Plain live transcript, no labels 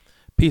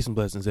Peace and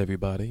blessings,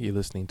 everybody. You're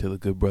listening to the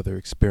Good Brother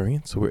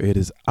Experience, where it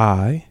is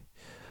I,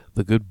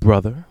 the good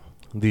brother,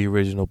 the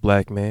original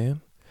black man.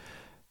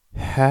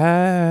 Hi,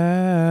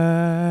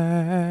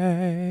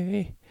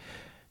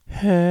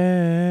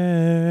 ham,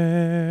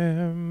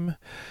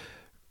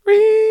 Reek.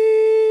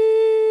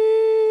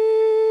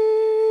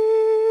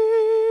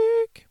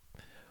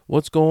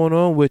 What's going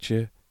on with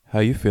you? How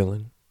you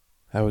feeling?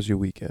 How was your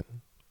weekend?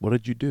 What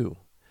did you do?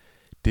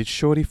 Did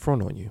Shorty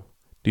front on you?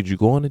 Did you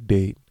go on a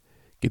date,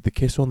 get the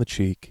kiss on the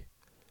cheek,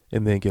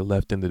 and then get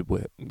left in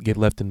the get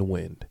left in the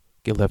wind,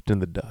 get left in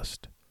the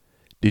dust?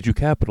 Did you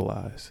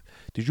capitalize?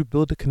 Did you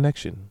build a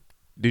connection?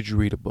 Did you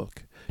read a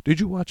book?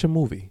 Did you watch a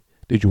movie?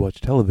 Did you watch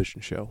a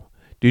television show?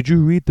 Did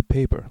you read the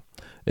paper?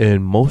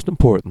 And most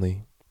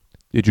importantly,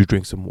 did you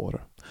drink some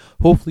water?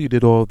 Hopefully you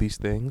did all of these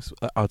things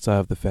outside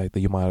of the fact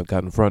that you might have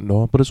gotten front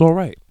on, but it's all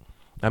right.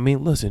 I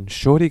mean, listen,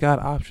 Shorty got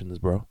options,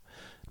 bro.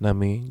 I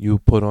mean, you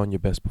put on your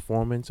best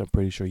performance. I'm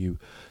pretty sure you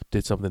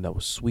did something that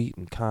was sweet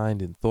and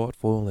kind and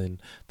thoughtful,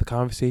 and the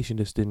conversation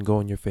just didn't go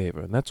in your favor,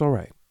 and that's all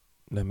right.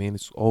 I mean,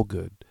 it's all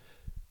good.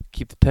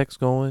 Keep the text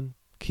going.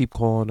 Keep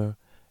calling her.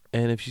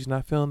 And if she's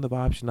not feeling the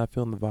vibe, she's not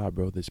feeling the vibe,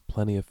 bro. There's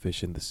plenty of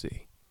fish in the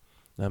sea.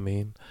 I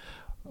mean,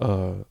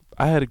 I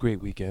had a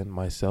great weekend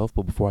myself,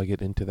 but before I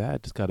get into that, I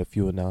just got a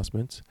few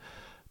announcements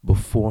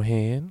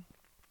beforehand.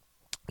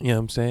 You know what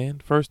I'm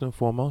saying? First and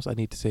foremost, I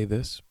need to say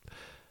this.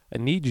 I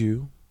need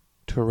you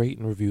to rate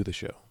and review the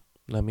show.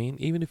 I mean,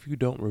 even if you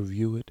don't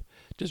review it,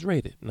 just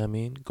rate it. I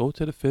mean, go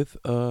to the fifth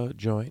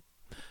joint.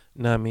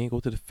 Know what I mean? Go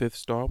to the fifth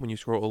star. When you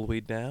scroll all the way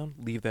down,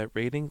 leave that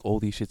rating. All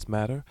these shits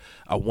matter.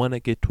 I want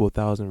to get to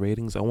 1,000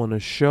 ratings. I want to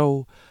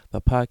show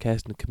the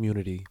podcasting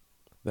community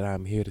that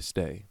I'm here to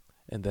stay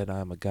and that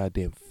I'm a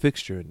goddamn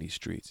fixture in these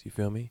streets. You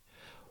feel me?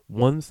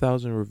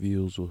 1,000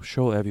 reviews will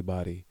show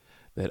everybody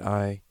that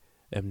I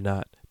am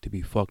not to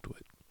be fucked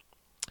with.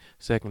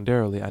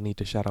 Secondarily, I need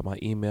to shout out my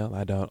email.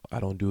 I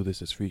don't do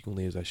this as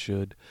frequently as I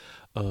should.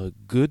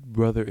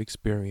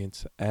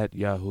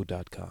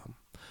 Goodbrotherexperience@yahoo.com.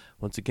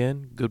 Once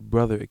again,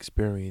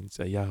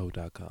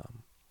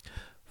 goodbrotherexperience@yahoo.com.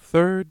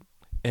 Third,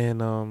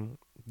 and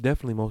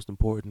definitely most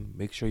important,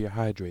 make sure you're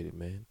hydrated,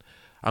 man.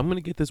 I'm going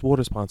to get this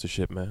water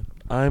sponsorship, man.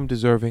 I'm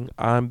deserving.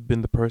 I've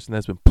been the person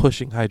that's been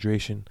pushing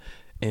hydration,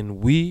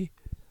 and we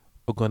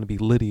are going to be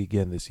litty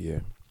again this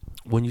year.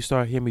 When you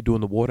start hearing me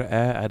doing the water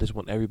ad, I just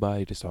want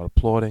everybody to start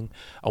applauding.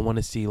 I want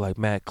to see like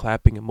mad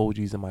clapping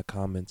emojis in my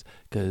comments,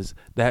 because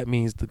that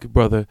means the good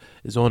brother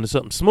is on to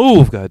something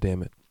smooth,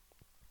 goddammit.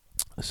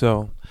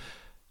 So,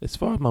 as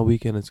far as my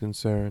weekend is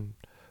concerned,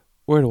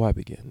 where do I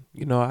begin?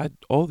 You know,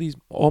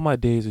 all my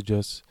days are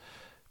just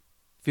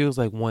feels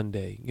like one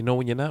day. You know,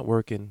 when you're not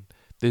working,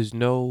 there's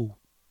no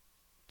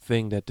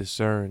thing that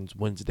discerns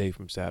Wednesday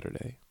from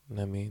Saturday. You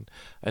know what I mean?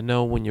 I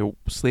know when you're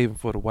slaving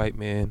for the white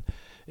man,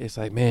 it's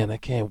like, man, I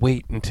can't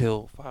wait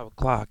until 5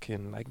 o'clock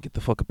and I can get the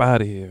fuck up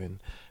out of here.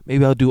 And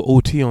maybe I'll do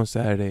OT on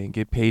Saturday and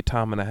get paid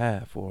time and a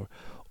half or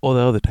all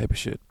the other type of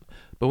shit.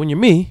 But when you're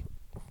me,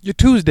 your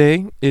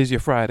Tuesday is your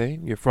Friday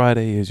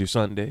is your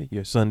Sunday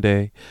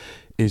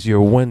is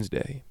your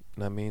Wednesday.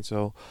 You know what I mean?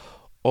 So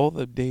all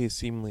the days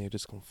seemingly are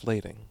just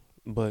conflating.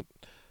 But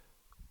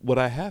what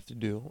I have to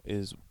do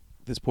is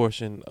this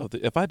portion of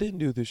if I didn't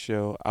do this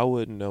show, I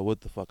wouldn't know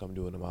what the fuck I'm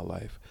doing in my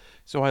life.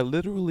 So I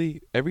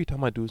literally, every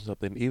time I do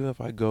something, even if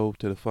I go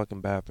to the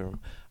fucking bathroom,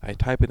 I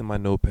type it in my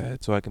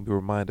notepad so I can be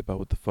reminded about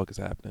what the fuck is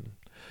happening.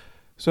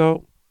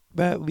 So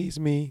that leads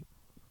me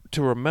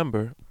to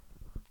remember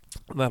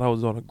that I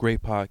was on a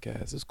great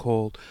podcast. It's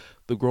called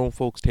the Grown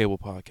Folks Table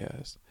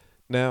Podcast.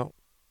 Now,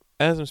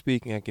 as I'm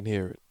speaking, I can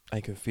hear it.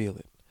 I can feel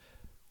it.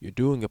 You're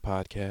doing a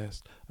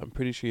podcast. I'm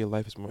pretty sure your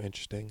life is more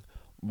interesting.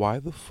 Why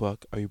the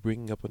fuck are you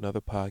bringing up another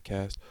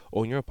podcast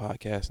on your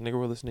podcast? Nigga,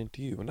 we're listening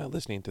to you. We're not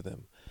listening to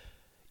them.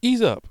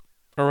 Ease up.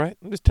 All right?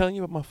 I'm just telling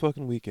you about my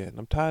fucking weekend.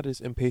 I'm tired of this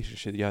impatient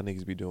shit y'all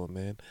niggas be doing,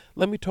 man.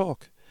 Let me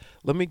talk.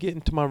 Let me get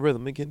into my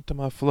rhythm. Let me get into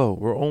my flow.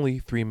 We're only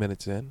 3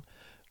 minutes in.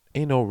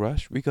 Ain't no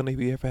rush. We're going to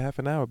be here for half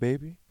an hour,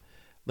 baby.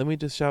 Let me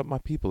just shout my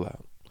people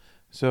out.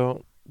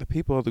 So, the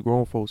people at the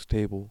Grown Folks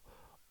Table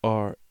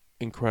are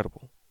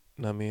incredible.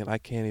 I mean, I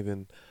can't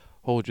even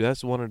hold you.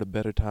 That's one of the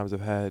better times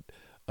I've had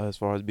as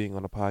far as being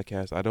on a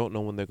podcast. I don't know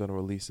when they're going to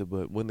release it,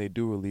 but when they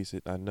do release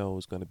it, I know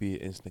it's going to be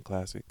an instant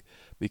classic.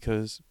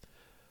 Because,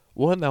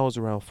 one, I was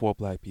around 4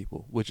 black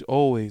people, which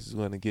always is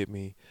going to get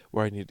me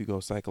where I need to go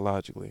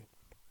psychologically.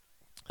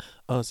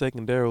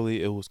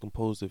 Secondarily, it was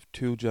composed of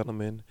 2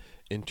 gentlemen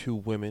and 2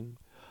 women.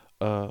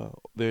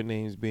 Their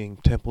names being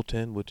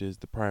Templeton, which is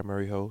the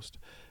primary host.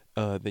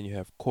 Then you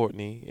have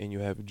Courtney, and you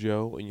have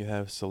Joe, and you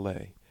have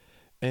Soleil.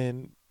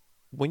 And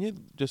when you're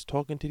just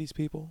talking to these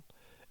people,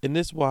 and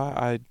this is why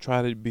I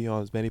try to be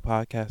on as many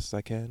podcasts as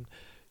I can,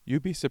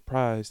 you'd be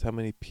surprised how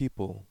many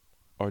people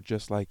are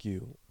just like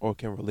you or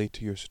can relate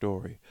to your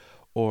story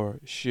or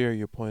share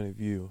your point of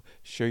view,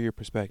 share your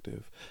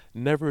perspective.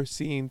 Never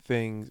seeing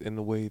things in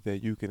the way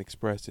that you can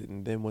express it,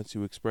 and then once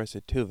you express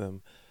it to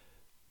them,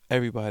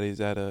 everybody's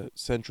at a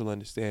central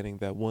understanding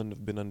that wouldn't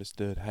have been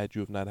understood had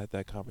you have not had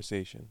that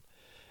conversation.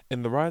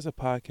 And the rise of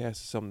podcasts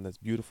is something that's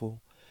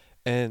beautiful.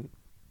 And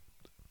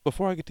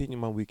before I continue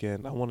my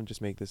weekend, I want to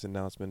just make this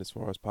announcement as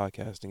far as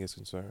podcasting is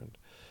concerned.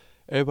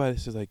 Everybody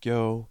says like,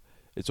 yo,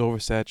 it's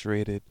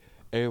oversaturated.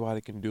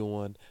 Everybody can do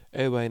one.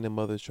 Everybody and their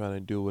mother's trying to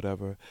do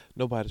whatever.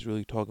 Nobody's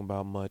really talking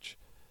about much.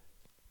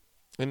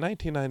 In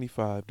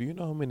 1995, do you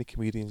know how many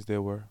comedians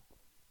there were?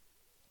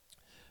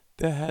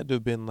 There had to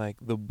have been like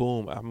the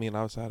boom. I mean,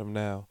 outside of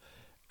now,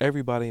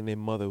 everybody and their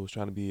mother was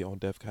trying to be on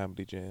Def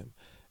Comedy Jam.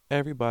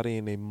 Everybody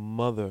and their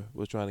mother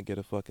was trying to get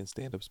a fucking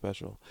stand-up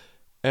special.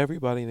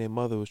 Everybody and their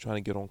mother was trying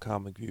to get on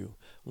Comic View.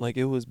 Like,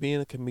 it was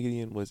being a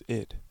comedian was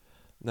it.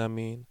 Know what I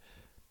mean?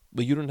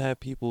 But you didn't have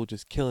people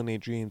just killing their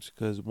dreams,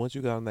 because once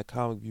you got on that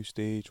Comic View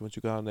stage, once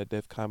you got on that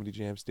Def Comedy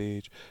Jam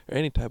stage, or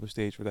any type of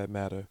stage for that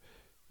matter,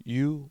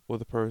 you were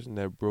the person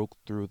that broke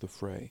through the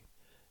fray.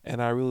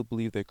 And I really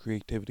believe that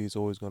creativity is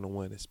always going to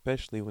win,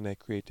 especially when that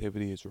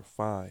creativity is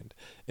refined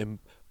and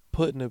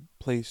put in a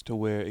place to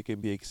where it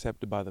can be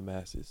accepted by the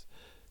masses.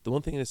 The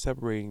one thing that's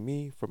separating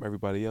me from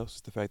everybody else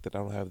is the fact that I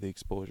don't have the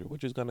exposure,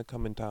 which is going to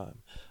come in time.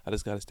 I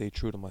just got to stay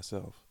true to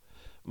myself.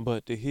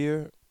 But to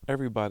hear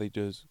everybody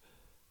just,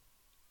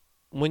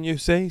 when you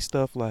say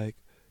stuff like,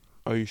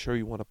 are you sure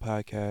you want a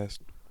podcast?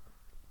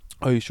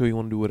 Are you sure you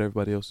want to do what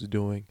everybody else is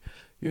doing?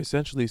 You're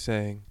essentially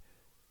saying,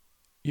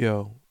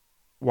 yo,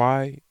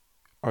 why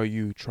are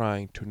you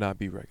trying to not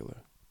be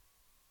regular?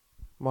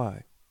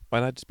 Why?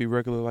 Why not just be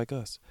regular like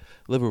us?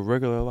 Live a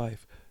regular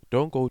life.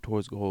 Don't go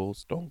towards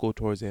goals. Don't go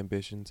towards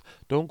ambitions.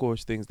 Don't go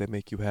towards things that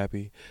make you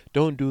happy.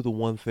 Don't do the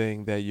one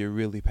thing that you're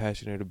really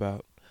passionate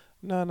about.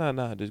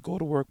 Nah. Just go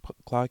to work,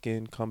 clock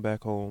in, come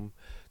back home,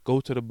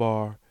 go to the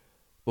bar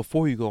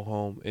before you go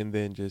home, and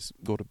then just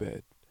go to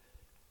bed.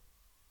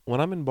 When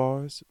I'm in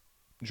bars,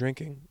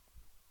 drinking,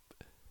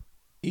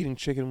 eating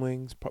chicken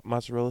wings,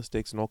 mozzarella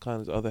sticks, and all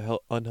kinds of other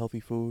unhealthy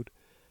food,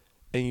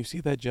 and you see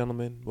that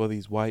gentleman, whether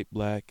he's white,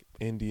 black,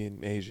 Indian,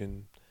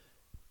 Asian,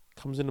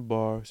 comes in the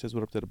bar, says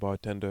what up to the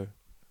bartender,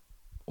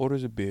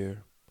 orders a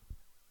beer.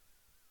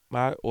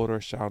 Might order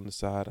a shot on the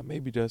side, or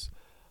maybe just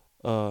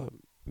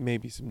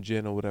maybe some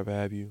gin or whatever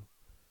have you.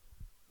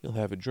 He'll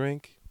have a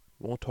drink,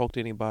 won't talk to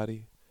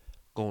anybody,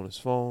 go on his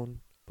phone,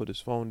 put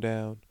his phone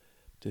down,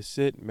 just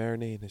sit,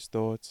 marinate in his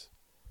thoughts.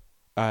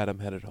 Alright, I'm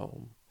headed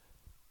home.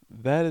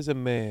 That is a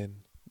man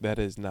that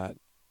is not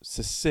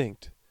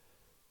succinct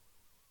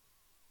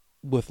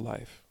with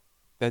life.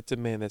 That's a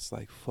man that's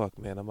like, fuck,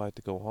 man, I'm about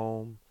to go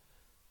home.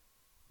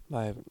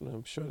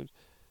 I'm sure.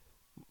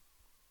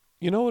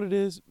 You know what it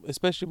is,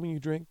 especially when you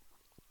drink.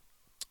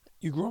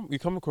 You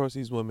come across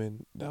these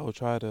women that will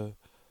try to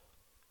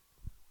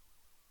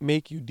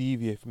make you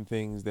deviate from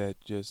things that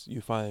just you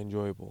find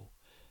enjoyable.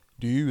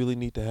 Do you really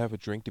need to have a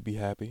drink to be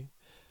happy?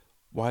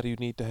 Why do you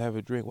need to have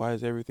a drink? Why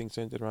is everything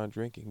centered around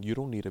drinking? You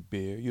don't need a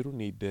beer. You don't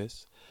need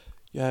this.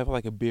 You have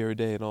like a beer a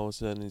day, and all of a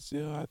sudden it's,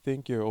 I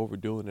think you're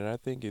overdoing it. I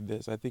think you're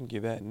this. I think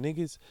you're that.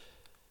 Niggas,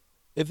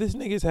 if this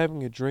nigga's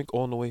having a drink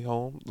on the way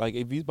home, like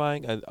if he's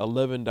buying an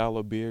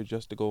 $11 beer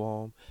just to go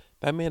home,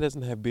 that man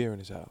doesn't have beer in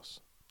his house.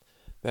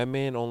 That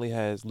man only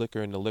has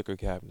liquor in the liquor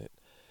cabinet,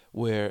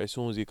 where as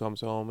soon as he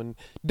comes home and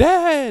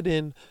dad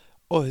and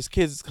his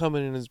kids is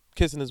coming and is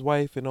kissing his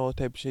wife and all that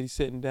type of shit, he's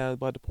sitting down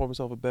about to pour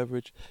himself a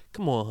beverage.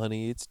 Come on,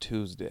 honey, it's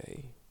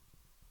Tuesday.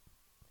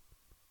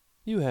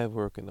 You have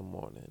work in the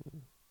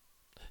morning.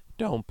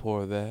 Don't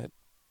pour that.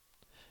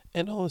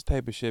 And all this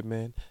type of shit,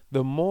 man.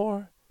 The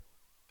more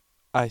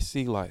I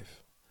see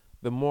life,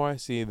 the more I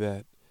see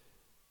that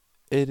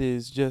it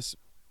is just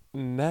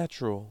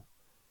natural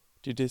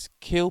to just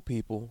kill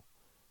people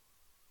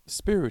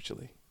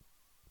spiritually.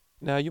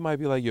 Now, you might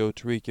be like, yo,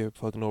 Tariq, you're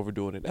fucking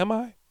overdoing it. Am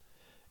I?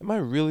 Am I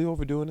really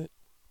overdoing it?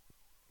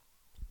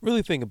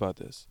 Really think about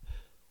this.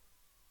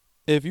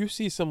 If you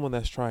see someone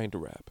that's trying to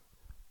rap,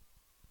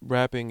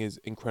 rapping is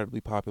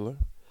incredibly popular.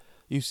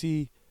 You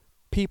see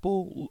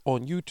people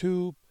on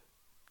YouTube,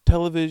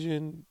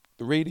 television,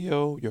 the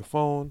radio, your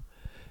phone,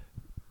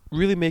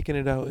 really making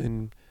it out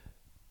and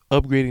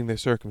upgrading their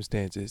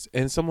circumstances.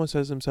 And someone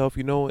says to himself,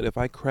 you know what, if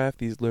I craft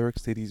these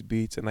lyrics to these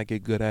beats and I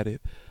get good at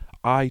it,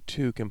 I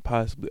too can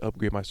possibly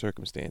upgrade my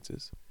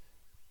circumstances.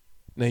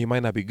 Now, you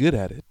might not be good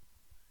at it,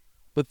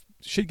 but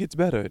shit gets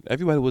better.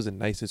 Everybody wasn't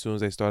nice as soon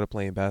as they started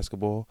playing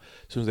basketball,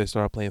 as soon as they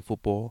started playing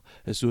football,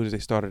 as soon as they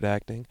started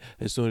acting,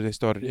 as soon as they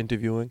started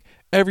interviewing.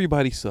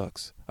 Everybody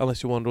sucks,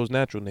 unless you're one of those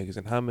natural niggas.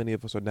 And how many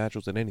of us are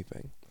naturals in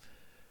anything?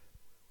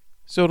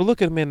 So to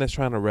look at a man that's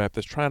trying to rap,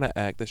 that's trying to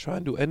act, that's trying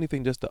to do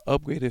anything just to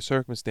upgrade his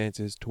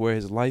circumstances to where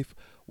his life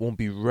won't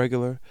be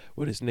regular,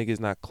 where this nigga's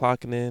not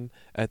clocking in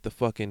at the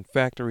fucking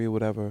factory or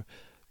whatever,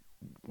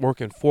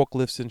 working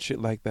forklifts and shit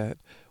like that,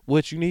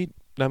 which you need,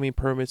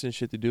 permits and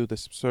shit to do.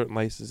 There's certain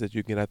licenses that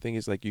you get. I think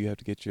it's like you have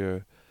to get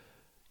your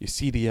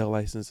CDL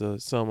license or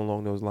something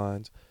along those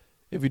lines.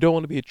 If you don't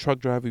want to be a truck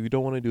driver, if you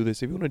don't want to do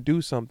this, if you want to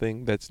do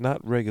something that's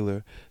not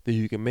regular, that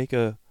you can make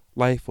a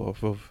life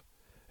off of,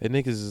 and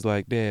niggas is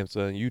like, damn,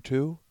 son, you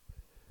too?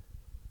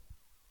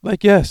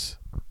 Like, yes,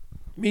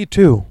 me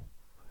too.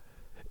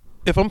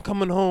 If I'm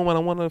coming home and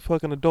I want a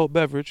fucking adult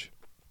beverage,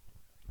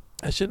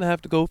 I shouldn't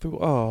have to go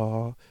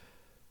through,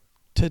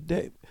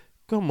 today.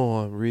 Come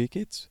on, Reek.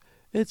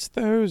 It's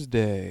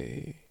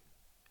Thursday.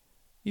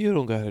 You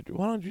don't gotta.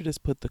 Why don't you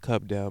just put the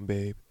cup down,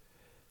 babe?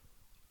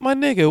 My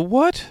nigga,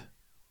 what?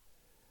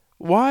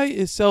 Why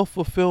is self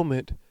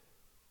fulfillment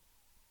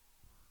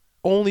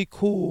only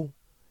cool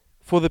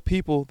for the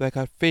people that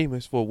got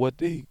famous for what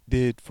they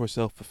did for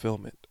self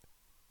fulfillment?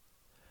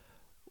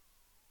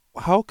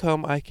 How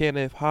come I can't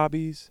have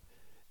hobbies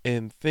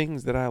and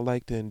things that I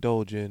like to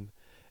indulge in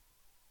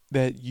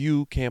that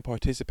you can't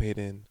participate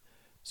in,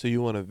 so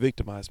you want to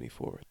victimize me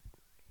for it?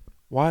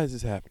 Why is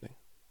this happening?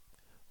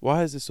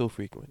 Why is this so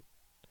frequent?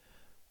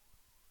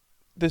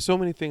 There's so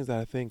many things that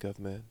I think of,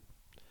 man,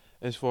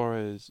 as far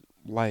as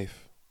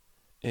life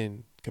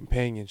and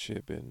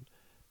companionship and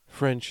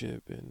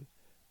friendship and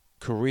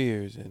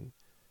careers, and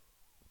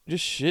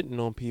just shitting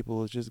on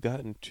people has just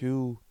gotten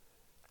too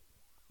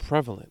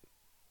prevalent.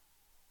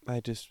 I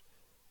just,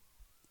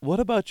 what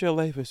about your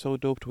life is so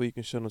dope to where you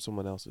can shit on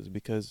someone else's?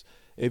 Because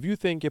if you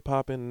think you're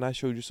popping and I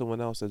showed you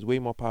someone else that's way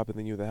more popping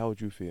than you, then how would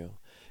you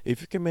feel?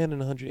 If you're commanding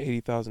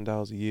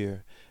 $180,000 a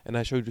year and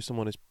I showed you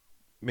someone that's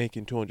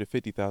making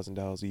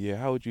 $250,000 a year,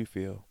 how would you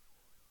feel?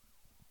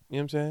 You know what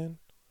I'm saying?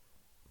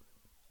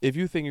 If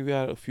you think you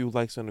got a few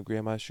likes on the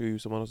gram, I show you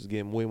someone else is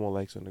getting way more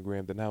likes on the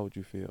gram, then how would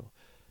you feel?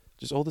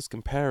 Just all this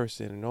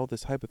comparison and all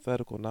this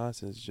hypothetical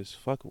nonsense is just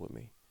fucking with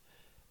me.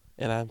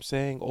 And I'm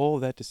saying all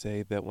that to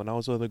say that when I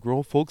was on the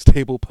Grown Folks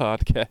Table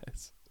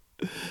podcast,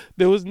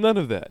 there was none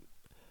of that.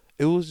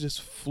 It was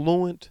just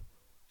fluent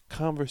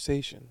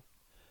conversation.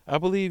 I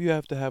believe you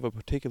have to have a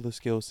particular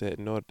skill set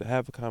in order to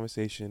have a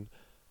conversation,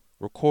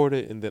 record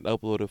it, and then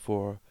upload it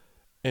for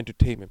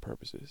entertainment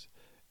purposes.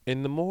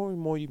 And the more and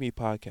more you meet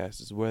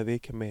podcasters where they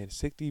command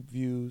 60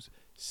 views,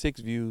 6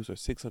 views, or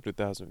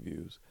 600,000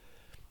 views,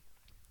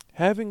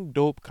 having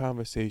dope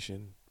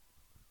conversation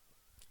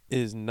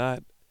is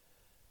not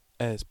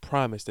as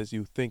promised as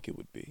you think it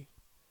would be.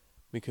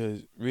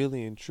 Because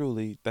really and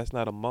truly, that's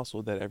not a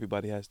muscle that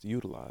everybody has to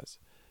utilize.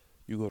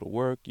 You go to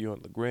work, you're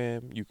on the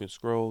gram, you can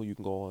scroll, you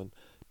can go on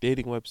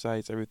dating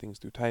websites, everything's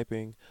through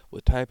typing.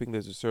 With typing,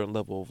 there's a certain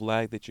level of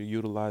lag that you're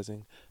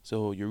utilizing.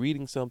 So you're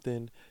reading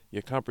something,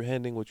 you're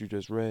comprehending what you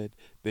just read,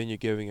 then you're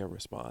giving a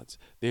response.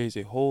 There's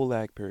a whole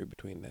lag period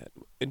between that.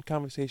 In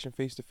conversation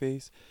face to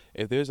face,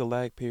 if there's a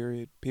lag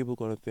period, people are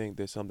going to think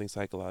there's something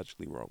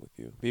psychologically wrong with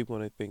you. People are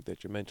going to think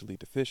that you're mentally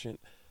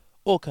deficient,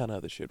 all kind of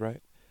other shit,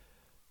 right?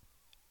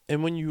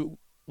 And when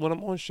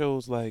I'm on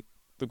shows like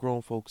the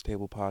Grown Folks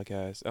Table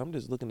podcast, I'm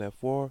just looking at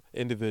 4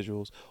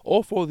 individuals.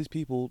 All 4 of these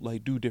people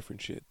like do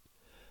different shit.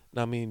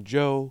 Now I mean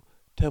Joe,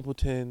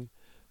 Templeton,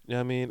 you know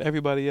what I mean,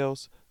 everybody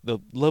else, the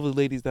lovely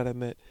ladies that I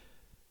met,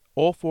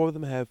 all 4 of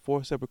them have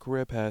 4 separate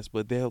career paths,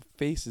 but their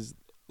faces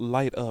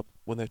light up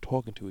when they're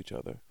talking to each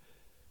other.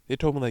 They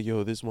told me like,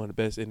 yo, this is one of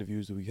the best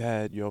interviews that we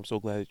had. Yo, I'm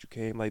so glad that you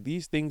came. Like,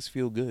 these things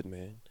feel good,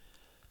 man.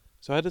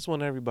 So I just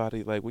want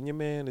everybody, like, when your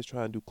man is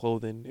trying to do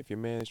clothing, if your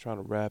man is trying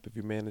to rap, if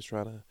your man is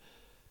trying to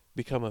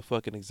become a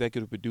fucking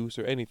executive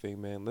producer,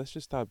 anything, man, let's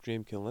just stop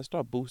dream killing. Let's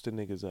start boosting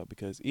niggas up,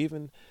 because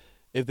even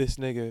if this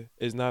nigga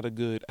is not a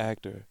good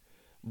actor,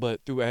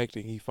 but through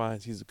acting he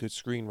finds he's a good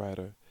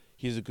screenwriter,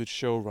 he's a good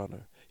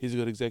showrunner, he's a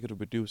good executive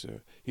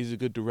producer, he's a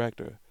good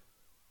director.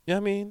 You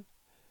know what I mean?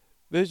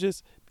 There's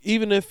just,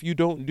 even if you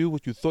don't do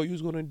what you thought you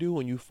was going to do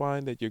and you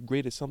find that you're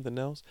great at something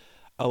else,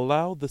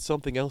 allow the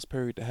something else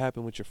period to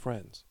happen with your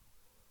friends.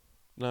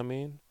 You know what I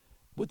mean?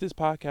 With this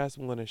podcast,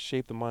 I'm going to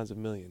shape the minds of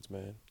millions,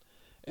 man.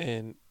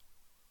 And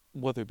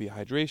whether it be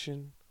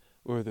hydration,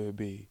 whether it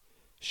be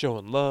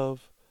showing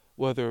love,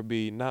 whether it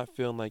be not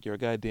feeling like you're a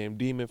goddamn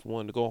demon for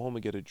wanting to go home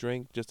and get a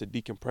drink just to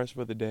decompress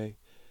for the day,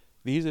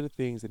 these are the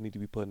things that need to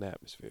be put in the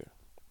atmosphere.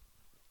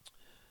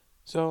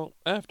 So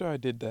after I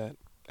did that,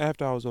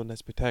 after I was on that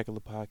spectacular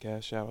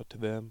podcast, shout out to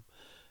them,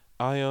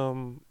 I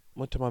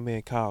went to my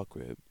man Kyle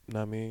crib, you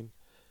know what I mean?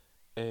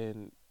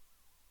 And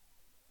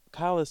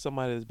Kyle is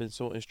somebody that's been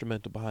so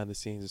instrumental behind the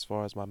scenes as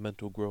far as my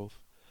mental growth,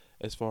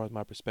 as far as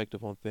my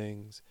perspective on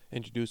things,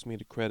 introduced me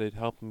to credit,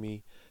 helping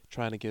me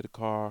trying to get a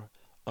car,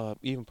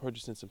 even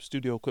purchasing some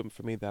studio equipment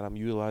for me that I'm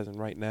utilizing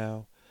right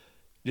now.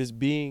 Just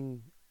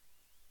being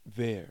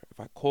there. If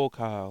I call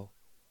Kyle,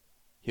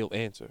 he'll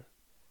answer.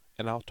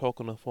 And I'll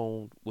talk on the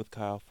phone with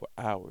Kyle for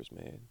hours,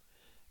 man.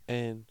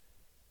 And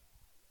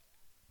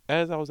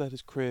as I was at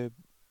his crib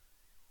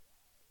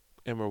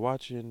and we're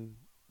watching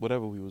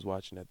whatever we was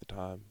watching at the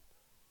time,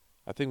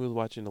 I think we was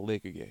watching the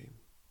Laker game.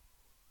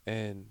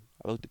 And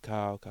I looked at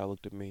Kyle, Kyle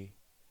looked at me.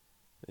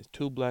 There's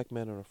 2 black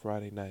men on a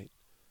Friday night.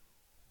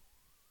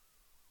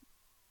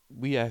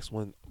 We asked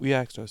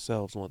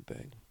ourselves one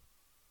thing.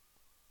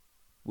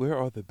 Where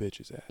are the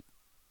bitches at?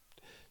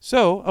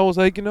 So I was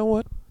like, you know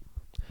what?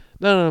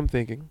 Now that I'm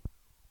thinking,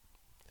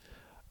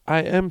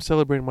 I am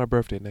celebrating my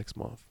birthday next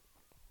month.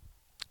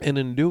 And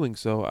in doing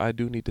so, I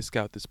do need to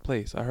scout this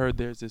place. I heard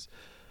there's this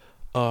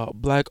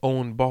black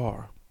owned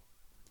bar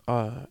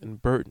in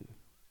Burton.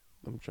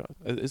 I'm trying.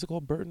 Is it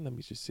called Burton? Let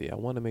me just see. I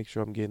want to make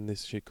sure I'm getting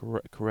this shit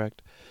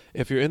correct.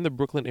 If you're in the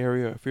Brooklyn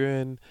area, if you're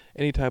in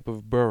any type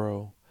of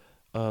borough,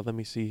 let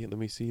me see.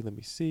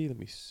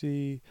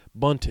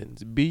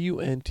 Buntons,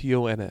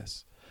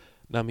 Buntons.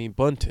 I mean,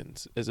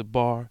 Bunton's is a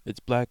bar. It's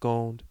black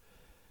owned,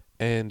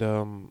 and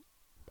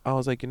I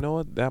was like, you know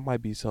what, that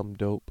might be something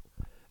dope.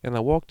 And I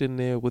walked in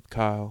there with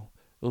Kyle.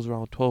 It was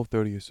around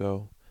 12:30 or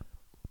so.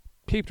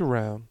 Peeped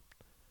around,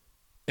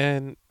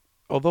 and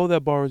although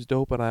that bar is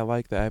dope and I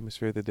like the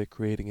atmosphere that they're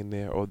creating in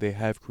there, or they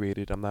have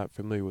created, I'm not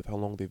familiar with how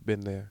long they've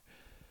been there.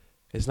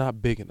 It's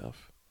not big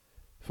enough.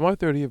 For my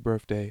 30th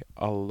birthday,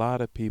 a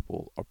lot of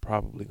people are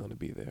probably going to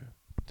be there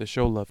to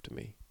show love to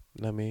me.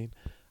 You know what I mean?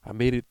 I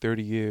made it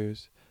 30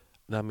 years.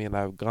 You know what I mean?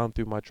 I've gone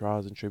through my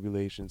trials and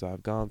tribulations.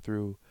 I've gone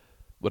through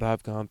what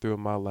I've gone through in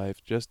my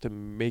life just to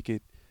make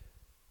it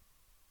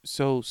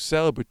so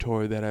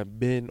celebratory that I've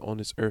been on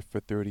this earth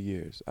for 30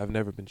 years. I've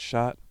never been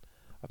shot.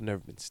 I've never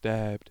been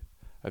stabbed.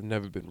 I've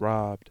never been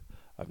robbed.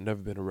 I've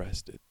never been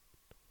arrested.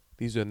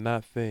 These are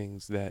not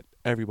things that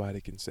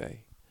everybody can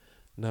say.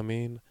 You know what I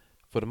mean?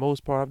 For the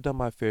most part, I've done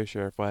my fair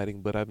share of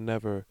fighting, but I've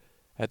never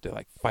had to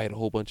like fight a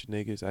whole bunch of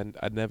niggas.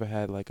 I never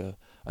had like a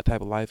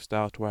type of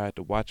lifestyle to where I had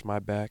to watch my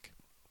back.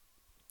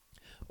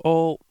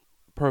 All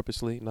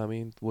purposely, you know what I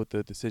mean, with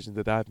the decisions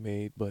that I've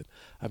made, but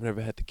I've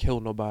never had to kill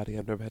nobody.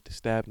 I've never had to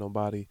stab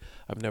nobody.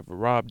 I've never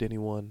robbed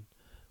anyone.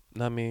 You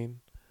know what I mean?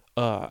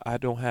 I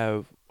don't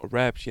have a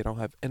rap sheet. I don't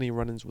have any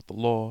run-ins with the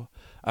law.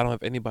 I don't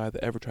have anybody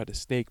that ever tried to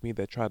snake me,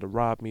 that tried to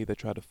rob me, that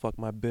tried to fuck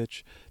my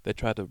bitch, that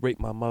tried to rape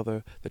my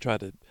mother, that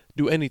tried to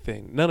do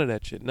anything. None of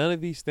that shit. None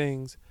of these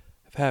things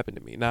have happened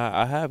to me. Now,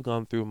 I have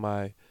gone through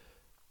my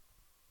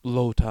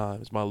low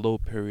times, my low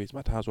periods,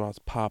 my times where I was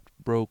popped,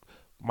 broke,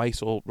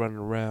 mice all running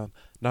around,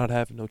 not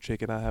having no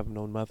chicken, not having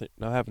no nothing,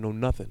 not having no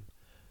nothing.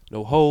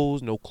 No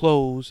hoes, no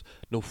clothes,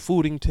 no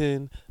fooding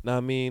tin. Know what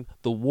I mean?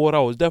 The water, I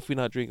was definitely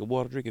not drinking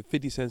water, drinking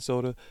 50-cent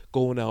soda,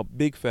 going out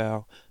big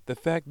foul. The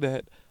fact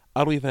that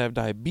I don't even have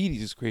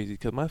diabetes is crazy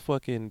because my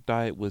fucking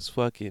diet was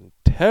fucking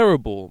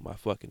terrible in my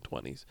fucking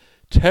 20s.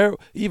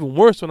 Even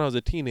worse when I was a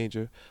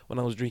teenager, when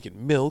I was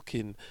drinking milk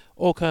and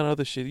all kind of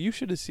other shit. You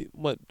should have seen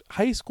what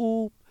high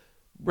school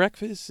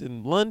breakfast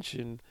and lunch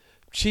and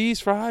cheese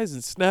fries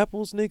and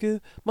Snapples,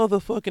 nigga,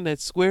 motherfucking that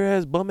square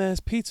ass bum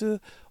ass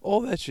pizza, all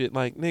that shit.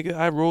 Like, nigga,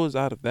 I rose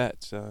out of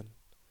that, son.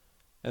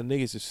 And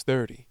niggas is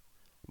 30.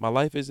 My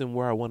life isn't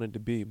where I wanted to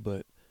be,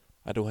 but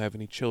I don't have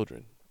any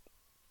children.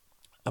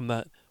 I'm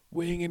not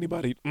weighing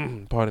anybody,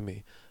 pardon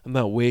me, I'm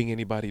not weighing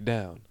anybody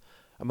down.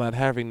 I'm not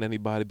having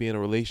anybody be in a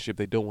relationship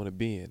they don't want to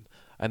be in.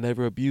 I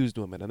never abused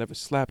women. I never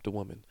slapped a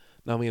woman.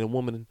 Now, I mean, a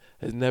woman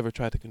has never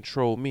tried to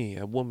control me.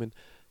 A woman,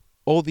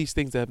 all these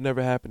things that have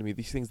never happened to me,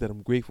 these things that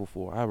I'm grateful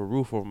for. I have a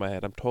roof over my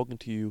head. I'm talking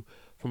to you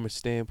from a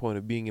standpoint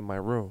of being in my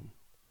room.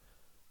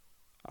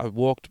 I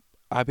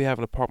be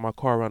having to park my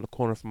car around the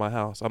corner from my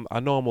house. I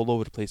know I'm all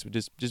over the place, but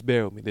just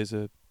bear with me. There's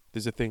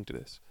a thing to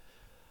this.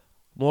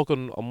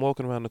 I'm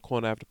walking around the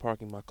corner after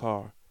parking my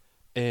car,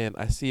 and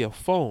I see a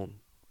phone.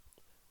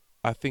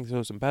 I think there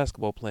was some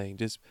basketball playing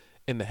just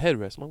in the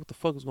headrest. I'm like, what the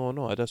fuck is going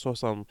on? I just saw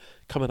something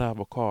coming out of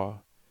a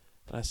car,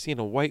 and I seen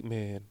a white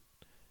man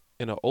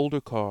in an older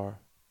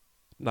car,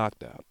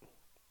 knocked out,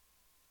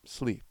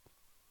 sleep,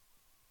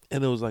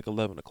 and it was like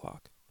 11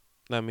 o'clock.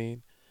 Know what I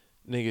mean,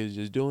 nigga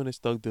just doing his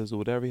thug dizzle,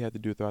 whatever he had to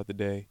do throughout the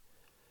day,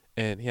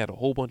 and he had a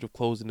whole bunch of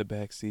clothes in the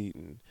back seat,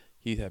 and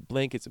he had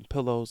blankets and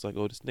pillows. Like,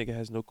 oh, this nigga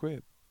has no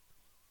crib.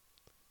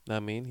 Know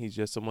what I mean, he's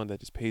just someone that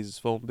just pays his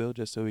phone bill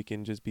just so he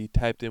can just be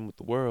typed in with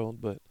the world.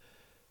 But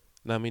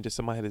know what I mean, just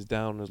somebody that's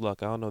down on his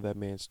luck. I don't know that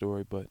man's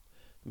story, but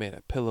man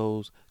had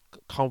pillows,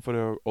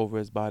 comforter over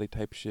his body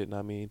type of shit. Know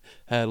what I mean,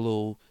 had a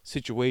little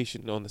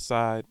situation on the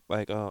side,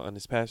 like on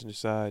his passenger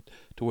side,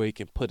 to where he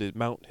can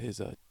mount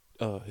his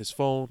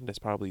phone. That's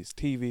probably his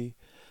TV.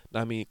 Know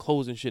what I mean,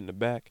 clothes and shit in the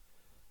back.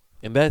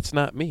 And that's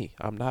not me.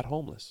 I'm not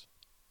homeless.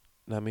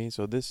 Know what I mean,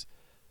 so this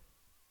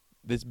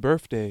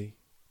birthday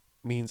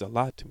means a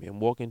lot to me. I'm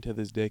walking into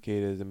this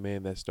decade as a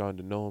man that's starting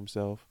to know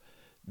himself,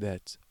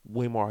 that's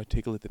way more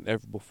articulate than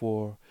ever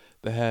before,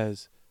 that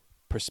has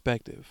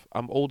perspective.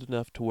 I'm old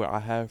enough to where I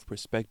have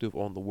perspective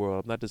on the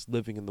world. I'm not just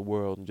living in the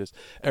world and just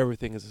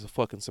everything is a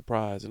fucking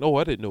surprise. And oh,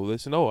 I didn't know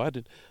this. And oh, I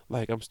didn't.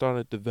 Like, I'm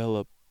starting to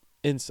develop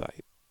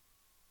insight.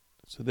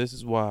 So this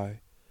is why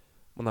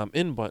when I'm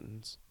in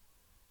Buntons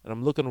and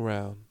I'm looking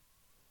around,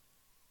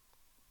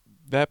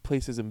 that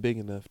place isn't big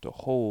enough to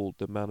hold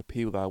the amount of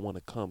people that I want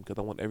to come, because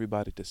I want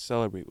everybody to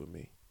celebrate with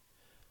me.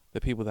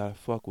 The people that I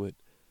fuck with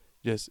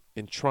just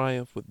in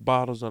triumph with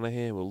bottles on their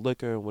hand, with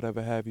liquor and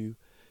whatever have you.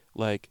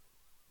 Like,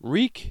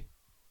 Reek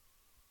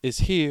is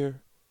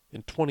here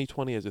in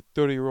 2020 as a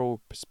 30-year-old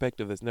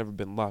perspective that's never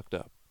been locked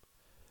up.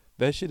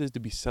 That shit is to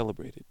be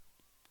celebrated.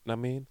 You know what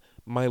I mean?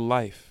 My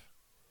life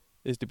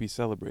is to be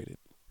celebrated.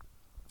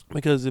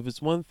 Because if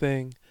it's one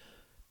thing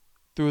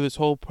through this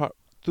whole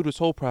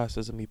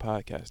process of me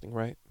podcasting,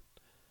 right?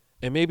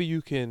 And maybe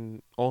you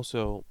can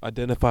also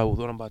identify with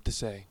what I'm about to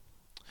say.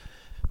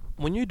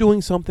 When you're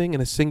doing something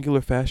in a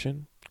singular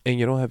fashion and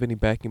you don't have any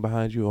backing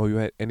behind you, or you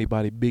had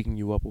anybody bigging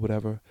you up or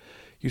whatever,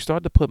 you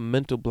start to put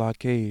mental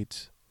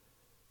blockades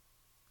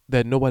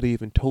that nobody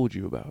even told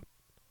you about.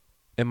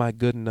 Am I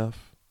good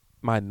enough?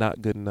 Am I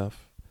not good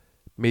enough?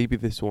 Maybe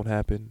this won't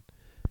happen.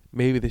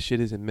 Maybe this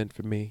shit isn't meant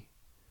for me.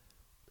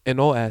 in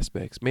all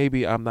aspects.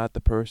 Maybe I'm not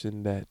the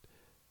person that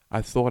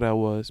I thought I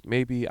was.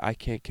 Maybe I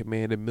can't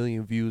command 1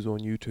 million views on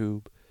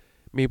YouTube.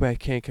 Maybe I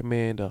can't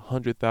command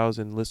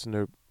 100,000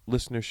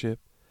 listenership.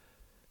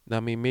 I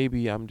mean,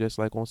 maybe I'm just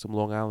like on some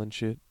Long Island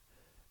shit.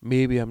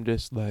 Maybe I'm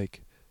just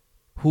like,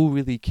 who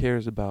really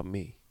cares about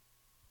me?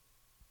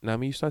 Now, I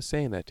mean, you start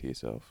saying that to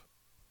yourself.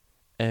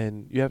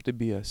 And you have to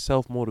be a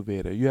self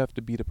motivator. You have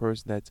to be the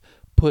person that's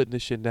putting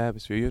this shit in the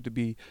atmosphere. You have to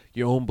be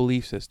your own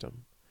belief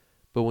system.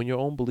 But when your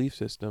own belief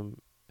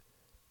system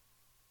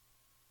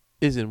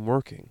isn't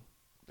working,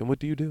 then what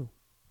do you do?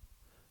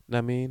 I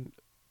mean,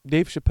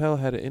 Dave Chappelle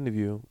had an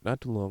interview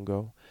not too long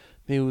ago.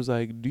 And he was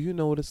like, do you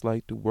know what it's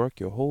like to work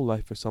your whole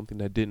life for something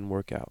that didn't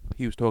work out?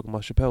 He was talking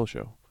about Chappelle's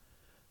show.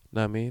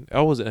 Know what I mean?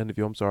 I was an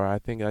interview. I'm sorry. I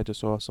think I just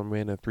saw some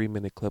random 3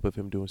 minute clip of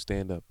him doing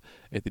stand up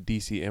at the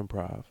DC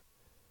Improv.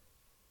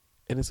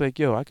 And it's like,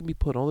 yo, I can be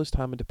putting all this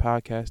time into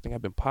podcasting.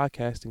 I've been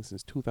podcasting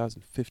since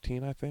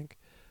 2015, I think,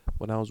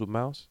 when I was with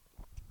Mouse.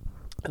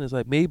 And it's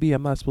like, maybe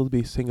I'm not supposed to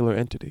be a singular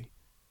entity.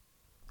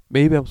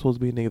 Maybe I'm supposed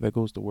to be a nigga that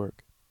goes to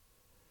work.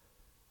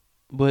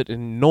 But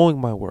in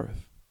knowing my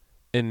worth,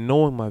 in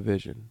knowing my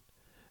vision,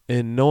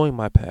 in knowing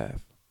my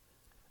path,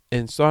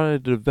 and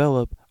starting to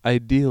develop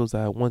ideals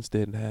that I once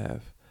didn't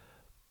have,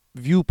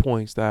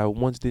 viewpoints that I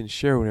once didn't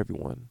share with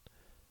everyone,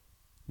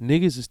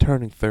 niggas is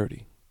turning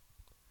 30.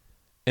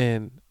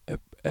 And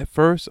at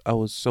first, I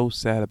was so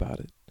sad about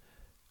it.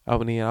 I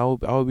mean, I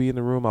would be in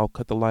the room. I'll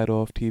cut the light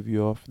off, TV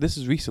off. This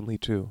is recently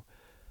too.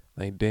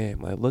 Like,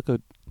 damn, like look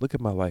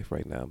at my life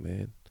right now,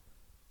 man.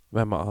 I'm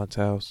at my aunt's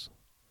house.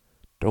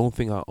 The only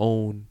thing I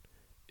own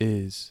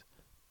is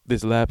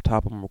this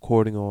laptop I'm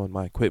recording on,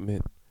 my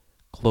equipment,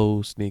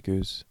 clothes,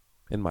 sneakers,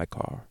 and my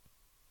car.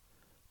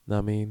 Know what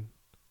I mean?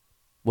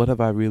 What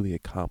have I really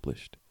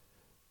accomplished?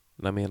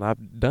 I mean,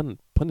 I've done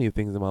plenty of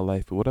things in my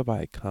life, but what have I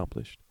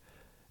accomplished?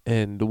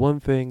 And the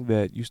one thing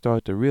that you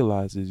start to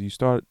realize is you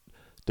start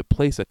to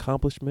place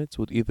accomplishments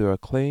with either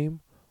acclaim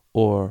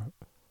or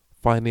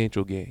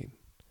financial gain.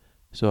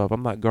 So if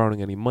I'm not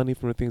garnering any money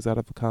from the things that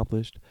I've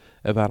accomplished,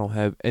 if I don't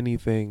have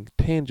anything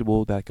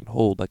tangible that I can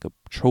hold, like a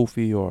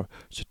trophy or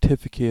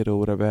certificate or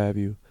whatever have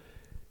you,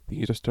 then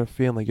you just start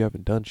feeling like you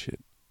haven't done shit.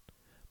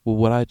 But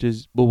what I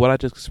just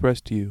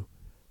expressed to you,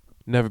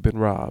 never been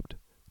robbed,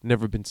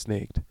 never been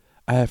snaked.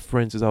 I have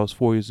friends since I was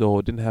 4 years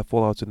old, didn't have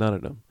fallouts with none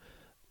of them.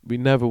 We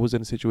never was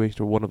in a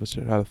situation where one of us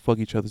tried to fuck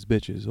each other's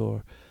bitches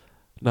or,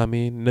 know what I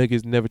mean?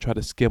 Niggas never tried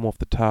to skim off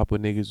the top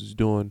when niggas was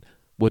doing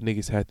what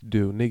niggas had to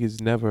do.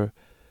 Niggas never,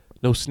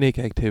 no snake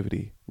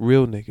activity.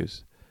 Real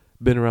niggas.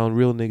 Been around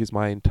real niggas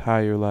my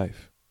entire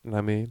life. You know what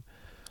I mean?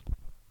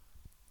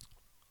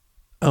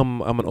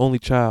 I'm an only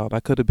child.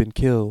 I could have been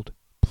killed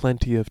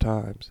plenty of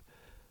times.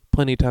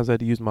 Plenty of times I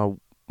had to use my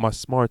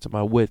smarts and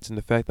my wits, and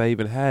the fact that I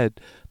even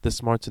had the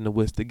smarts and the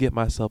wits to get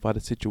myself out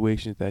of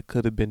situations that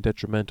could have been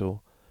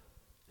detrimental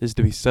is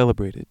to be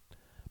celebrated.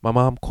 My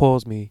mom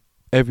calls me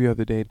every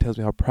other day and tells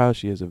me how proud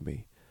she is of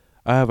me.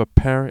 I have a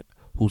parent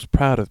who's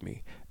proud of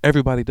me.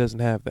 Everybody doesn't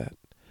have that.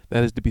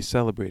 That is to be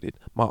celebrated.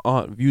 My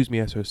aunt views me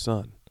as her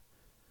son.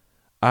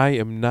 I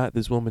am not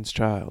this woman's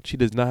child. She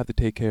does not have to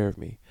take care of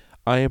me.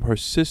 I am her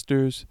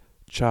sister's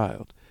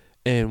child.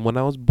 And when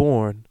I was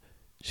born,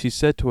 she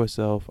said to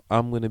herself,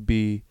 I'm going to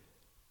be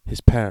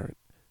his parent.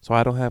 So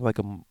I don't have like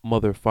a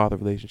mother-father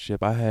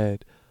relationship. I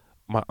had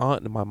my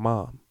aunt and my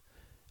mom.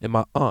 And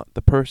my aunt,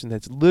 the person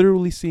that's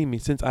literally seen me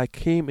since I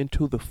came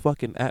into the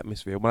fucking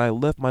atmosphere, when I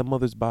left my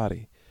mother's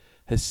body,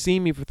 has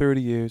seen me for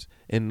 30 years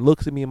and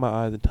looks at me in my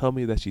eyes and tells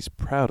me that she's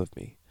proud of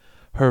me.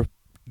 Her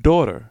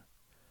daughter,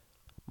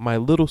 my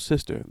little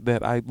sister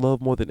that I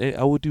love more than any,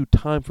 I would do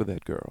time for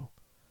that girl,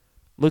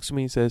 looks at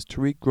me and says,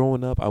 Tariq,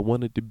 growing up, I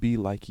wanted to be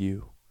like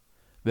you.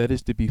 That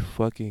is to be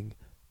fucking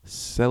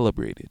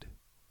celebrated.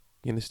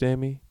 You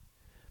understand me?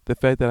 The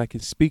fact that I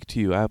can speak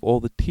to you, I have all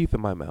the teeth in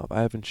my mouth,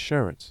 I have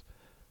insurance.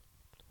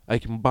 I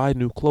can buy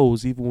new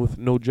clothes even with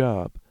no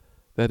job.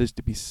 That is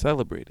to be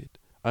celebrated.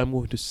 I'm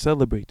going to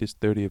celebrate this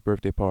 30th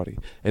birthday party.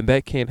 And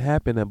that can't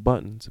happen at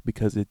Buttons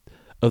because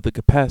of the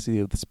capacity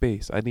of the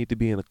space. I need to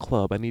be in a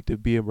club. I need to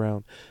be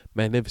around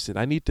Magnificent.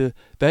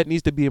 That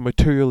needs to be a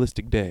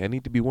materialistic day. I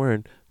need to be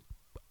wearing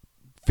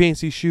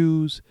fancy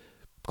shoes,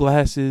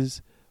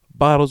 glasses,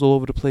 bottles all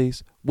over the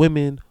place,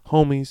 women,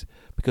 homies,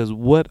 because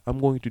what I'm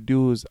going to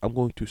do is I'm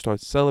going to start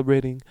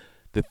celebrating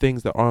the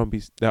things that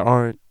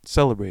aren't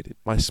celebrated,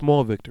 my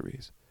small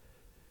victories.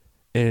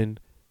 And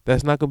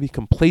that's not going to be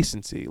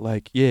complacency.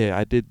 Like, yeah,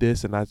 I did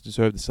this and I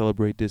deserve to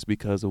celebrate this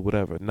because of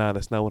whatever. Nah,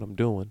 that's not what I'm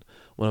doing.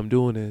 What I'm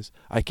doing is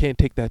I can't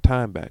take that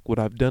time back. What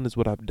I've done is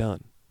what I've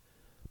done.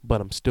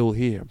 But I'm still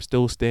here. I'm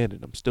still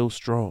standing. I'm still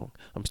strong.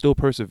 I'm still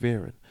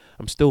persevering.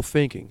 I'm still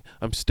thinking.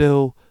 I'm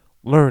still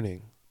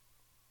learning.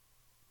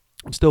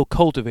 I'm still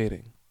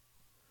cultivating.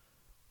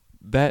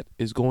 That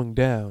is going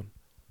down.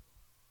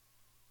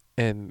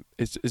 And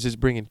it's just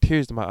bringing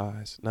tears to my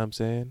eyes. Know what I'm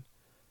saying?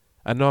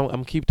 I know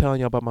I'm keep telling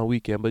y'all about my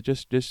weekend, but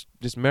just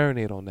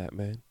marinate on that,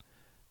 man.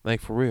 Like,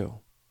 for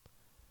real.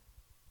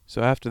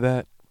 So after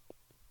that,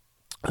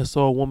 I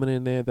saw a woman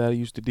in there that I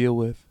used to deal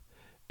with,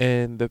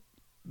 and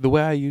the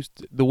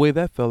way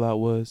that fell out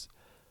was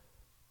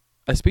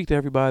I speak to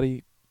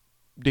everybody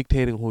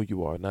dictating who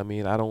you are. And I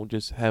mean, I don't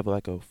just have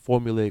like a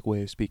formulaic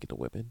way of speaking to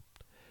women.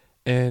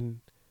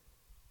 And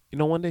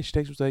one day she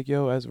texts was like,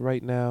 "Yo, as of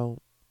right now,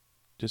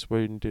 just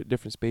we're in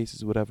different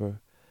spaces,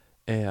 whatever.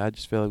 And I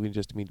just feel like we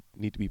just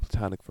need to be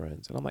platonic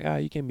friends." And I'm like,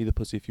 you gave me the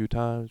pussy a few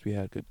times. We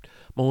had good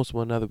moments with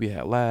one another. We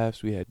had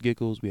laughs. We had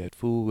giggles. We had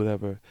food,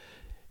 whatever.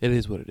 It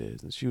is what it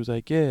is. And she was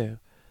like, yeah.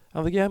 I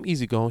was like, yeah, I'm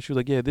easygoing. She was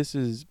like, yeah, this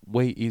is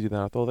way easier than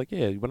I thought. Like,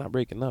 yeah, we're not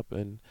breaking up.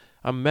 And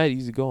I'm mad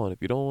easygoing.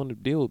 If you don't want to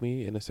deal with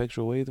me in a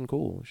sexual way, then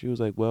cool. She was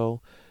like,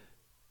 well,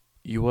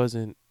 you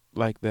wasn't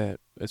like that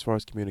as far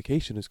as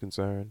communication is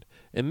concerned.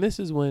 And this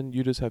is when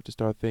you just have to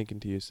start thinking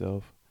to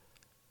yourself,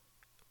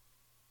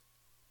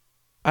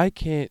 I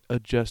can't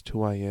adjust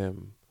who I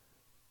am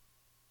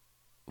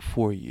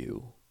for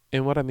you.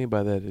 And what I mean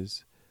by that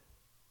is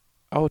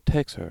I would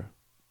text her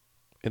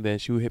and then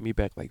she would hit me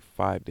back like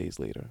 5 days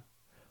later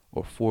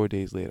or 4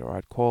 days later. Or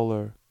I'd call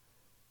her,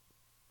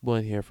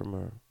 wouldn't hear from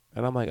her.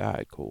 And I'm like, all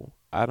right, cool.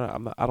 I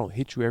don't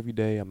hit you every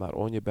day. I'm not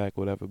on your back,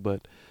 whatever.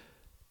 But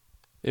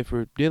if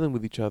we're dealing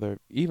with each other,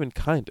 even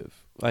kind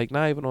of, like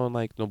not even on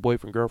like no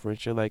boyfriend, girlfriend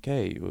shit, like,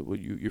 hey,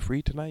 you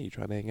free tonight? You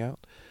trying to hang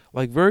out?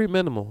 Like very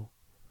minimal.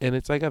 And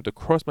it's like I have to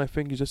cross my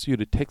fingers just for you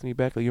to text me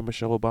back like you're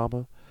Michelle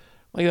Obama.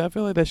 Like I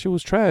feel like that shit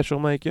was trash.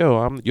 I'm like,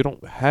 yo, you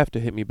don't have to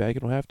hit me back.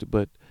 You don't have to,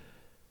 but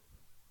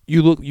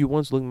you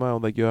once looked at my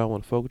own like, yo, I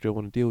want to fuck with you, I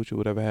want to deal with you,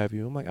 whatever have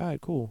you. I'm like, all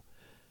right, cool.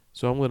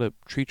 So I'm gonna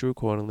treat you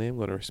accordingly. I'm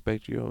gonna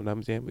respect you, and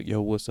I'm saying,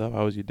 yo, what's up?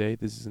 How was your day?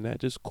 This is and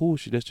that. Just cool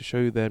shit, just to show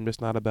you that I'm just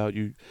not about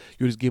you.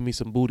 You just give me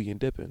some booty and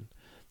dipping.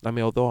 I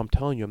mean, although I'm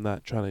telling you, I'm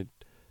not trying to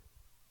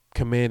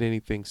command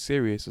anything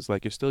serious. It's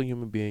like you're still a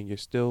human being. You're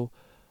still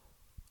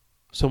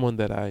someone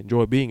that I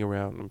enjoy being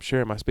around. I'm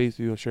sharing my space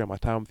with you. I'm sharing my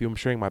time with you. I'm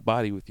sharing my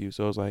body with you.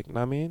 So it's like, know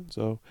what I mean?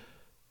 So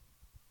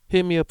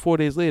hit me up 4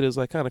 days later is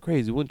like kind of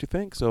crazy, wouldn't you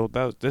think? So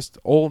that's the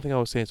only thing I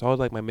was saying. So I was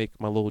like, make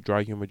my little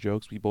dry humor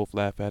jokes. We both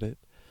laugh at it.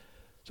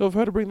 So for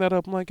her to bring that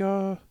up, I'm like,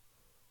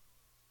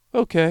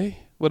 okay,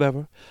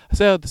 whatever. I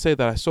said to say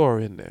that I saw her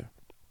in there.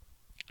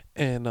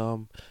 And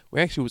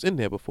we actually was in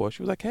there before.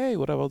 She was like, hey,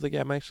 whatever. I was like,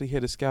 yeah, I'm actually here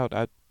to scout.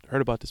 I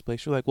heard about this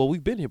place. She was like, well,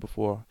 we've been here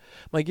before.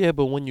 I'm like, yeah,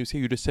 but when you was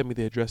here, you just sent me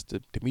the address to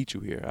meet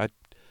you here.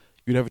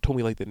 You never told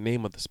me like the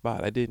name of the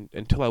spot. I didn't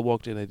until I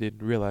walked in. I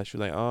didn't realize. She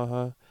was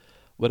like,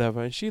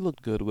 whatever. And she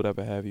looked good,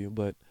 whatever have you.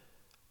 But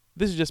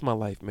this is just my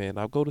life, man.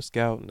 I'll go to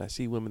scout and I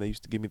see women that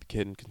used to give me the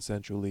kitten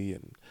consensually,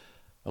 and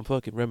I'm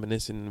fucking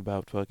reminiscing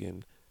about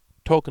fucking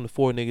talking to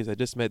four niggas I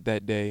just met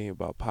that day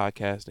about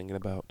podcasting and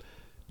about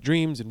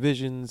dreams and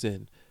visions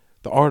and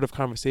the art of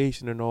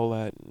conversation and all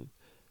that. And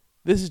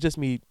this is just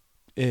me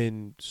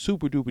in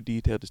super duper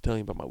detail just telling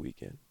you about my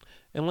weekend.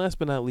 And last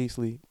but not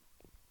leastly,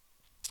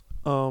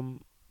 the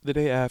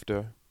day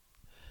after,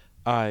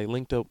 I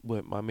linked up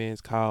with my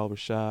man's Kyle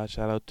Rashad.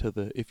 Shout out to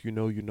the If You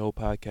Know You Know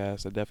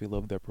podcast. I definitely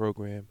love their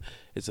program.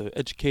 It's an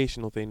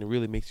educational thing that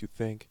really makes you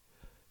think.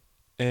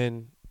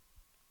 And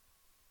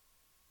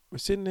we're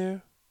sitting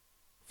there,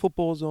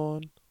 football's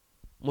on.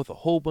 I'm with a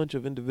whole bunch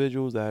of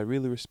individuals that I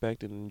really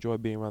respect and enjoy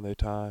being around their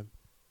time.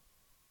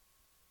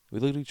 We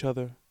looked at each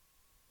other,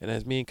 and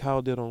as me and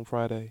Kyle did on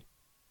Friday,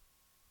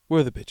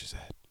 where the bitches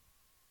at?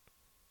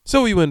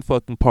 So we went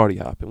fucking party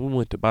hopping. We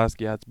went to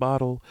Basquiat's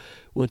Bottle,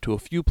 went to a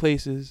few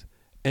places,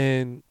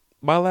 and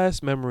my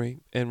last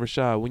memory, and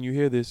Rashad, when you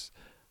hear this,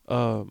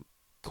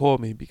 call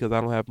me because I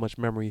don't have much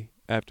memory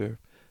after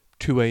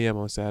 2 a.m.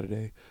 on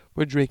Saturday.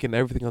 We're drinking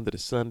everything under the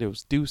sun. There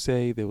was Douce,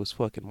 there was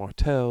fucking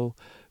Martell,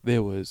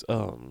 there was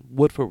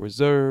Woodford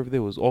Reserve,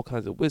 there was all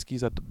kinds of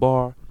whiskeys at the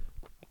bar.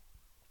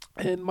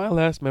 And my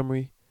last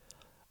memory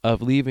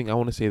of leaving, I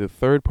want to say the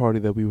third party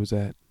that we was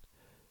at,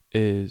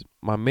 is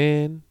my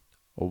man,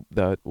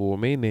 that will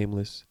remain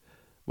nameless,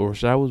 but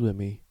Rashad was with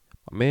me.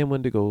 My man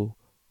went to go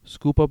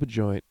scoop up a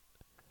joint,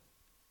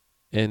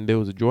 and there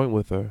was a joint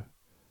with her.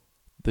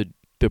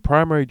 The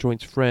primary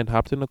joint's friend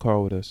hopped in the car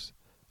with us.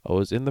 I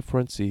was in the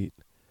front seat,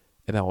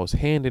 and I was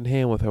hand in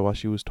hand with her while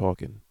she was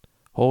talking,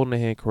 holding her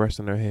hand,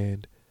 caressing her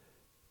hand.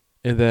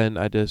 And then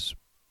I just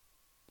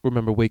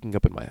remember waking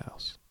up in my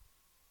house.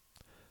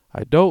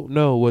 I don't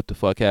know what the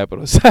fuck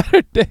happened on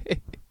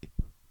Saturday.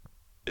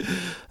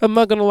 I'm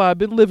not gonna lie, I've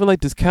been living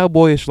like this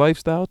cowboyish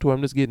lifestyle to where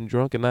I'm just getting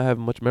drunk and not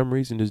having much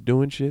memories and just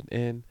doing shit,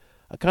 and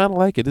I kinda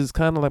like it. This is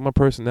kinda like my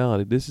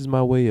personality. This is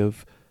my way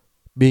of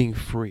being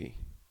free.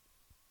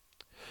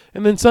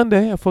 And then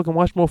Sunday, I fucking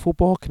watched more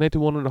football, connected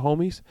with one of the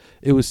homies.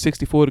 It was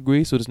 64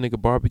 degrees, so this nigga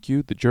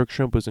barbecued. The jerk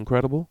shrimp was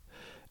incredible.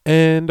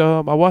 And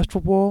I watched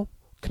football,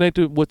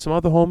 connected with some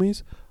other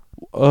homies,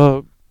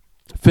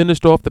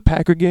 finished off the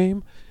Packer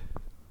game,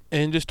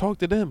 and just talked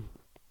to them.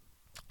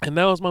 And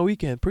that was my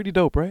weekend. Pretty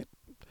dope, right?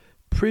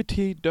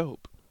 Pretty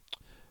dope.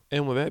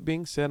 And with that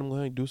being said, I'm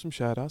going to do some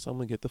shout outs. I'm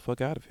going to get the fuck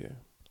out of here.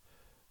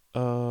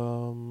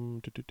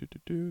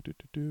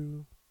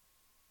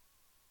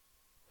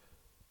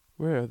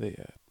 Where are they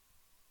at?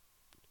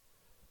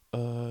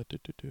 All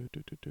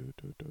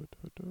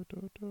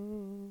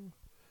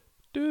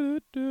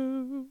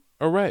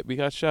right, we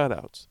got shout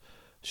outs.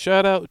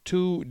 Shout out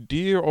to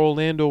Dear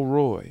Orlando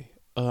Roy.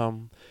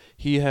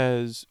 He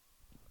has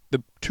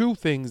the two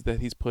things that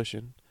he's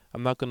pushing.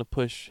 I'm not gonna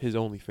push his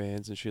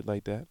OnlyFans and shit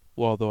like that.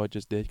 Well, although I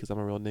just did because I'm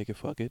a real nigga.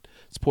 Fuck it.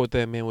 Support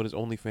that man with his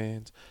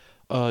OnlyFans.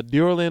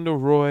 Dear Orlando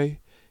Roy.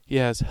 He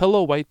has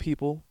Hello White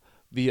People.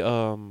 The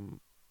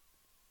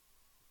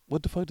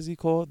what the fuck does he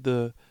call it?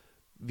 The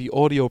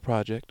audio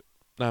project.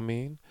 I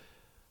mean,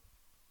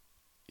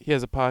 he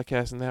has a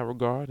podcast in that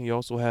regard. He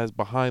also has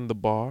Behind the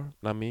Bar.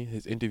 I mean,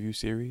 his interview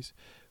series.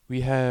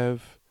 We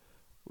have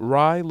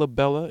Rye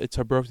LaBella. It's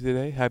her birthday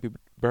today. Happy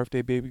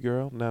birthday, baby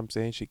girl. Know what I'm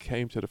saying? She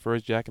came to the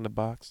first Jack in the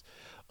Box.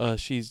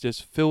 She's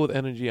just filled with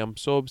energy. I'm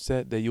so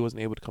upset that you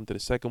wasn't able to come to the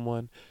second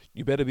one.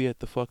 You better be at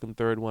the fucking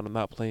third one. I'm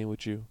not playing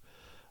with you.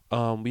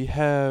 We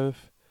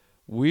have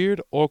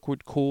Weird,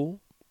 Awkward,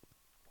 Cool.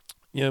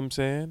 You know what I'm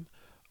saying?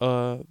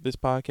 This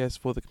podcast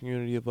for the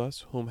community of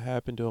us whom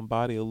happen to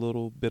embody a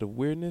little bit of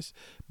weirdness,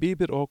 be a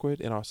bit awkward,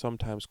 and are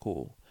sometimes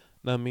cool.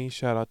 Know what I mean?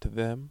 Shout out to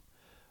them.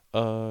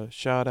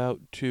 Shout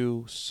out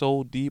to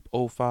Soul Deep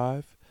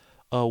 '05,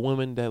 a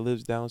woman that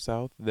lives down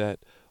south that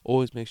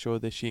always makes sure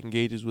that she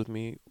engages with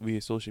me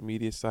via social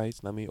media sites.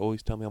 And I mean,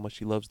 always tell me how much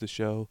she loves the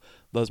show,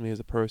 loves me as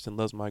a person,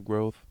 loves my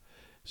growth.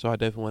 So I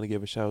definitely want to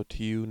give a shout out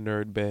to you,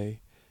 Nerd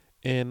Bay.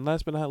 And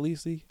last but not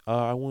leastly,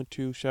 I want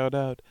to shout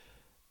out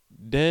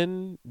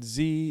Den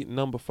Z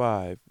number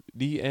 5.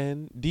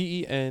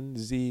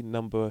 DENZ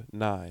number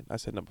 9. I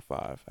said number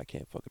 5. I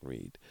can't fucking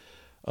read.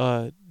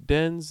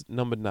 Den's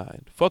number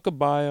 9. Fuck a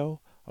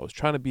bio. I was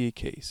trying to be a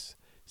case.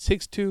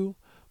 6'2",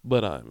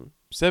 but I'm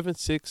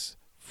 7'6".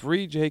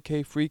 Free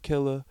JK, free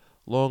killer.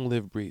 Long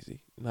live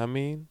Breezy. You know what I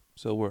mean?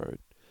 So word.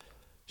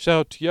 Shout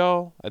out to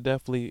y'all. I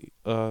definitely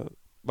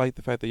like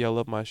the fact that y'all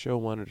love my show.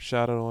 Wanted to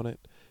shout out on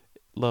it.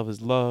 Love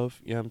is love.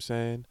 You know what I'm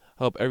saying?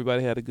 Hope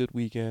everybody had a good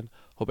weekend.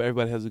 Hope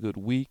everybody has a good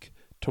week.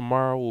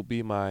 Tomorrow will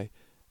be my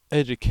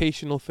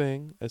educational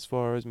thing as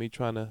far as me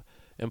trying to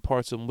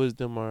impart some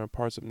wisdom or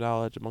impart some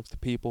knowledge amongst the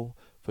people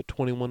for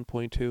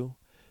 21.2.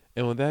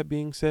 And with that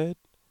being said,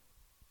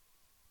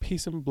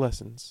 peace and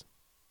blessings.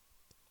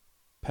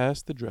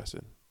 Pass the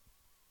dressing.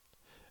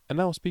 And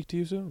I will speak to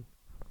you soon.